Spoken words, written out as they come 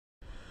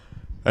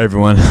Hey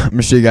everyone, I'm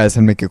gonna show you guys how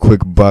to make a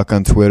quick buck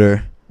on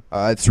Twitter.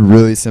 It's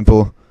really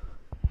simple.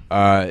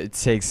 It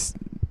takes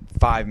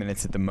 5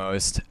 minutes at the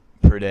most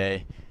per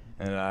day,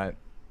 and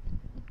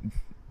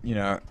you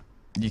know,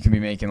 you can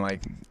be making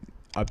like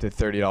up to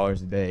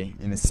 $30 a day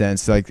in a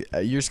sense. Like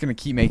you're just gonna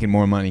keep making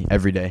more money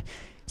every day.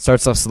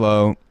 Starts off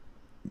slow,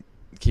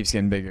 keeps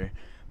getting bigger.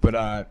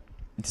 But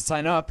to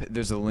sign up,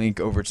 there's a link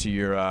over to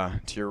your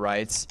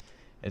rights.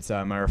 It's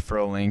my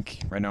referral link.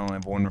 Right now I only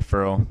have one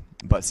referral,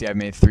 but see, I've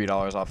made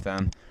 $3 off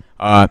them.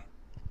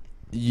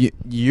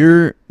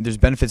 There's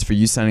benefits for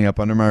you signing up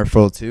under my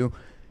referral too.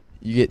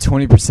 You get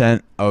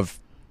 20% of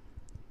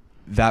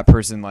that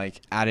person like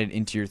added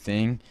into your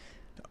thing,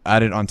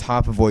 added on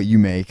top of what you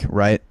make,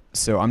 right?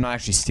 So I'm not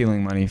actually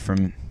stealing money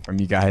from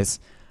you guys.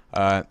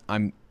 Their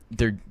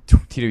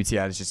TWT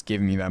ad is just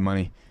giving me that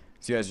money.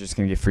 So you guys are just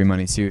gonna get free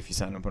money too if you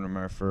sign up under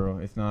my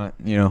referral. If not,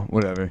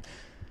 whatever.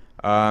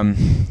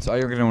 So all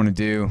you're gonna want to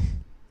do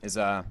is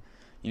you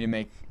need to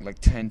make like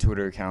 10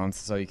 Twitter accounts.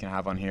 That's all you can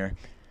have on here.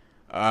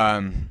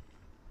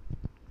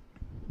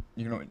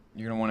 You're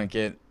gonna want to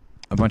get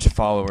a bunch of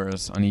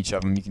followers on each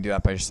of them. You can do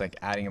that by just like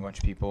adding a bunch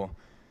of people.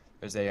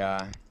 There's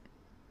a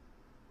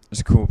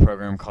cool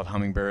program called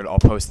Hummingbird. I'll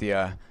post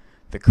the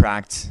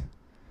cracked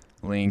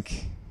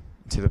link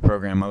to the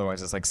program.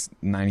 Otherwise, it's like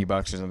 $90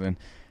 or something.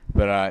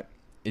 But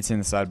it's in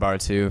the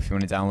sidebar too if you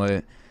want to download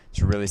it.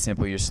 It's really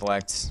simple. You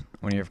select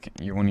one of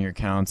your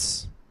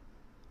accounts.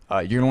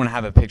 You're gonna want to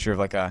have a picture of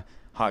like a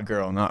hot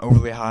girl, not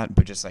overly hot,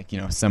 but just like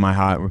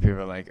semi-hot, where people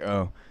are like,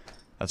 oh,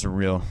 that's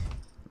real.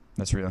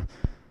 So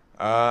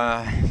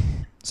all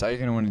you're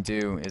gonna want to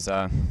do is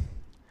I'll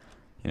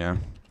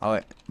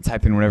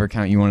type in whatever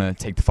account you want to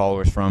take the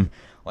followers from.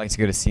 I like to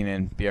go to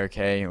CNN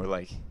BRK or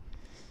like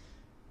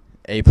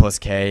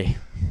A+K.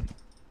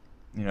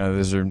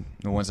 Those are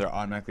the ones that are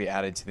automatically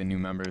added to the new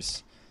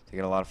members to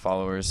get a lot of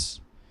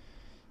followers.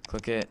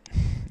 Click it,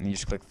 and you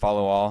just click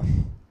follow all.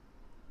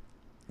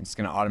 It's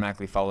going to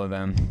automatically follow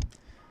them.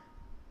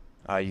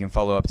 You can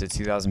follow up to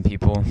 2,000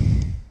 people,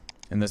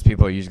 and those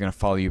people are usually going to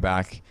follow you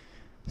back.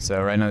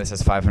 So right now this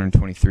has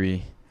 523,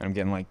 and I'm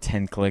getting like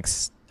 10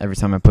 clicks every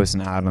time I post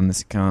an ad on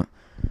this account.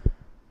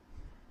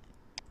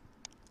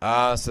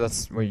 So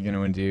that's what you're going to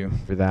want to do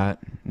for that.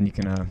 And you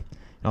can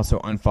also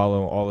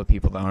unfollow all the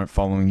people that aren't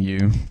following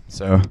you,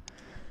 so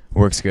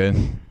works good.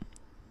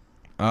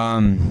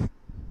 So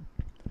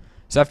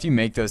after you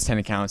make those 10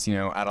 accounts,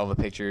 add all the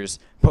pictures,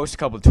 post a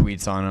couple of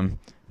tweets on them,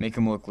 make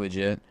them look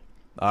legit,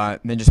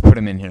 then just put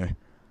them in here.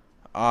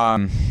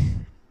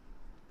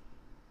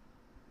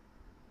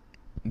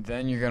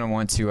 Then you're going to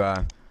want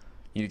to,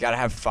 you got to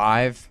have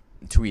 5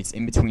 tweets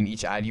in between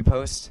each ad you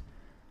post.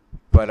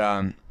 But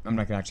I'm not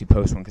going to actually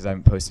post one because I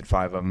haven't posted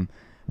 5 of them.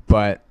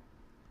 But,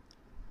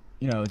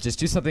 just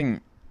do something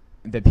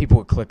that people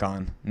would click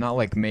on. Not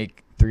like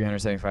make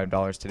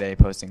 $375 today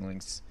posting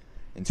links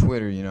in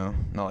Twitter,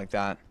 not like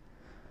that.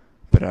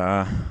 But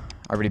I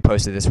already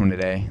posted this one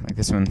today. Like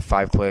this one,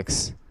 5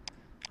 clicks,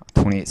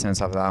 28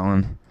 cents off of that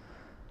one.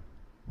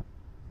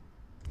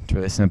 It's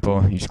really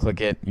simple. You just click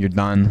it, you're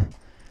done.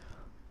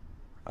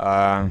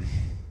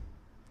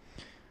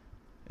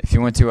 If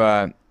you want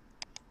to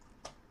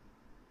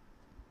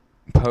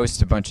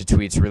post a bunch of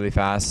tweets really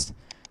fast,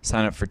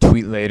 sign up for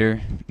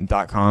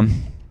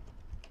tweetlater.com.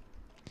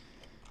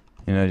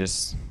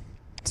 Just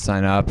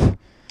sign up.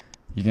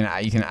 You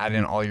can add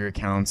in all your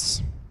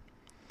accounts.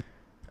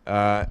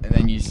 And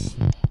then you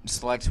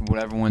select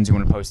whatever ones you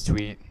want to post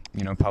tweet,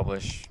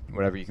 publish,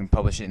 whatever. You can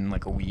publish it in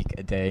like a week,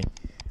 a day.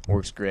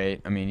 Works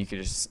great. I mean, you could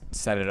just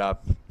set it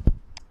up,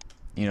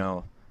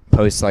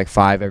 post like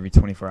 5 every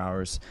 24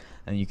 hours,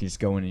 and you could just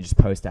go in and just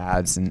post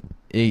ads, and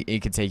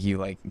it could take you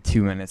like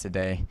 2 minutes a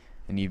day,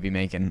 and you'd be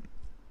making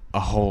a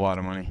whole lot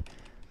of money.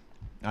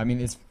 I mean,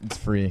 it's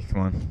free.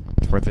 Come on,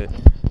 it's worth it.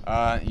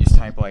 You just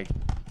type like,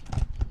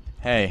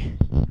 hey,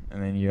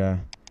 and then you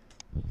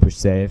push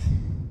save.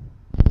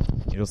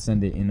 It'll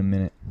send it in a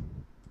minute.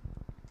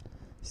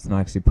 It's not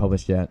actually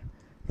published yet,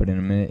 but in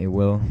a minute it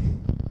will.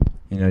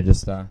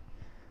 Just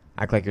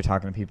act like you're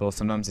talking to people.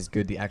 Sometimes it's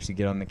good to actually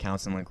get on the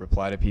accounts and like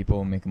reply to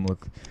people and make them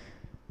look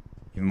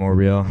even more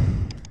real.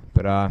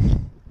 But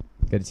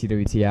get a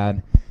TWT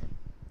ad.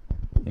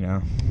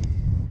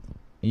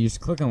 You just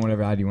click on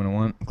whatever ad you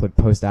want. Click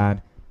post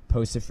ad.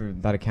 Post it for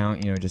that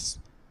account. Just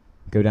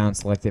go down,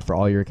 select it for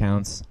all your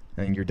accounts,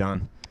 and then you're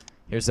done.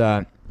 Here's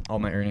all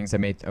my earnings. I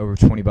made over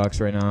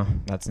 $20 right now.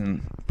 That's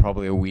in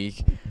probably a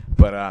week.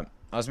 But I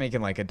was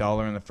making like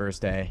 $1 in the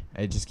first day.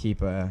 It just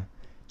keeps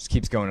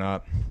going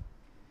up.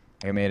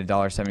 I made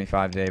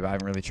 $1.75 a day, but I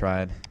haven't really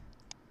tried.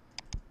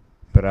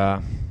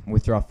 But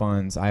withdraw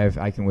funds.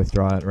 I can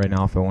withdraw it right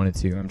now if I wanted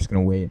to. I'm just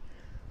gonna wait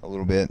a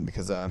little bit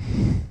because I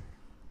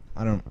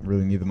don't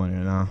really need the money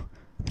right now.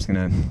 I'm just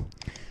gonna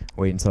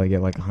wait until I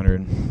get like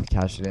 100,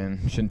 cash it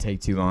in. Shouldn't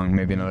take too long.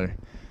 Maybe another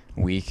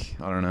week.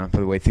 I don't know. For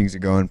the way things are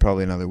going,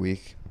 probably another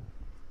week.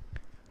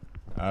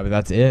 But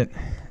that's it.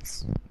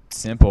 It's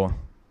simple.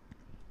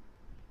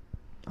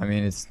 I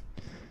mean, it's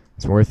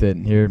worth it.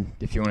 Here,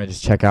 if you want to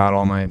just check out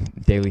all my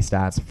daily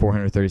stats,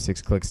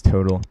 436 clicks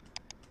total.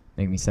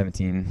 make me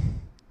 17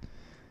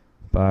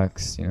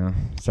 bucks. You know,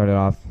 started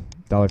off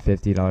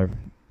 $1.50,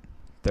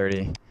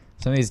 $1.30.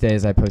 Some of these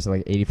days I posted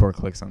like 84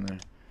 clicks on there.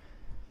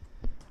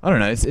 I don't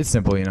know. It's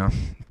simple, you know.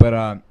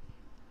 But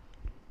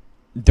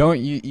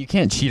you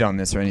can't cheat on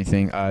this or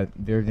anything.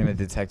 They're gonna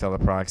detect all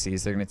the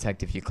proxies. They're gonna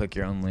detect if you click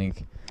your own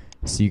link,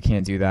 so you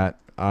can't do that.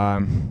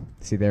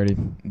 See, they're already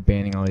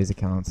banning all these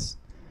accounts.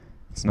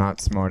 It's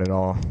not smart at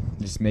all.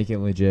 Just make it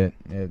legit.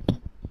 You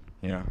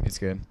know, it's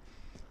good.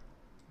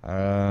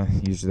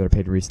 Users that are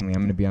paid recently.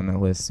 I'm gonna be on that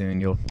list soon.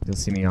 You'll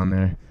see me on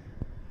there.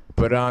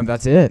 But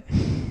that's it.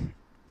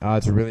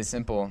 It's really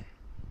simple.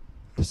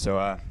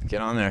 So get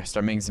on there.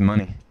 Start making some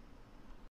money.